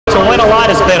a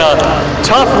lot. It's been a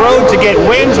tough road to get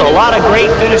wins, a lot of great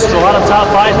finishes, a lot of top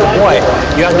fives, but boy,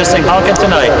 you got this thing honking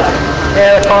tonight.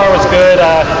 Yeah, the car was good.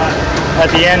 At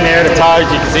the end there, the tires,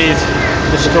 you can see it's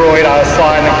destroyed. I was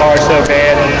sliding the car so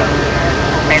bad.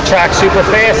 I mean, track's super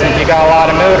fast, and if you got a lot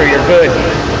of motor, you're good.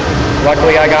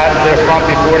 Luckily, I got to the front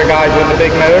before the guys with the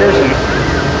big motors, and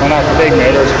well, not the big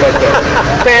motors, but the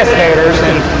fast motors,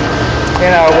 and you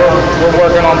know, we're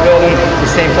working on building the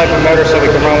same type of motor so we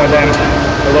can run with them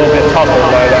a little bit tougher.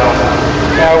 But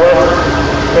you know,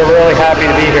 we're really happy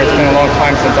to be here. It's been a long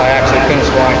time since I actually finished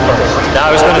line first. Now,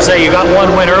 I was going to say, you got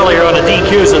one win earlier on a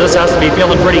DQ, so this has to be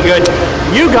feeling pretty good.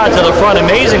 You got to the front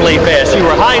amazingly fast. You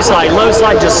were high slide, low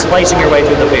slide, just slicing your way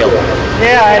through the field.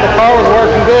 Yeah, the car was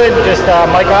working good. Just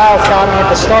Mike Ahlum got me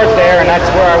at the start there, and that's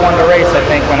where I won the race, I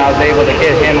think, when I was able to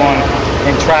get him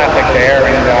in traffic there.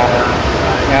 And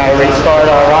you know,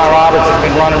 restart. Ron Roberts has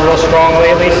been running real strong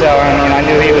lately, so I mean, I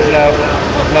knew he was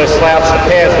no slouch to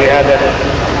pass. We had to,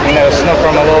 you know, snook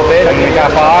him a little bit, and we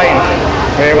got by, and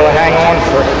we were able to hang on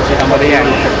for the end.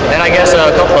 And I guess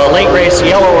a couple of late race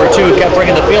yellow or two kept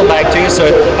bringing the field back to you, so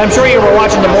I'm sure you were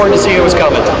watching the board to see who was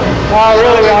coming.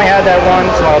 Really, we only had that one,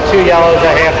 well, two yellows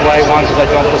at halfway. One because I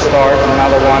jumped the start, and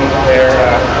another one there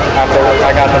after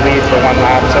I got the lead for one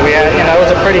lap. So we had, you know, it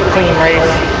was a pretty clean race.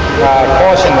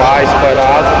 Caution-wise, but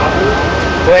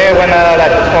glad when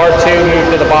that R2 moved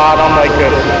to the bottom, like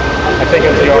I think it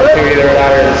was the R2 either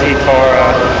that or the Z car,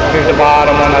 moved to the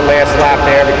bottom on that last lap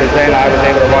there, because then I was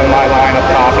able to run my line up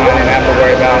top and I didn't have to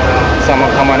worry about someone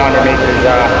coming under me, because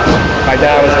my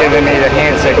dad was giving me the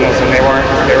hand signals and they were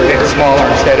getting smaller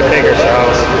instead of bigger, so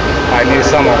I knew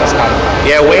someone was coming.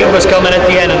 Yeah, Wade was coming at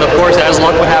the end, and of course, as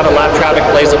luck would have it, lap traffic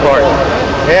plays a part.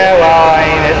 Yeah, well, I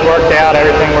mean, it worked out.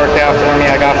 Everything worked out for me.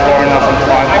 I got far enough in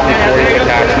front before he could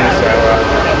catch me. So,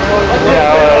 you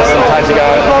know, sometimes you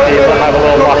got to have a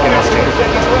little luck in this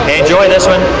game. Enjoy this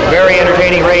one. Very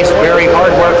entertaining race. Very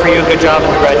hard work for you. Good job.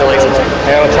 Congratulations.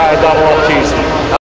 Yeah, we'll try to double up too.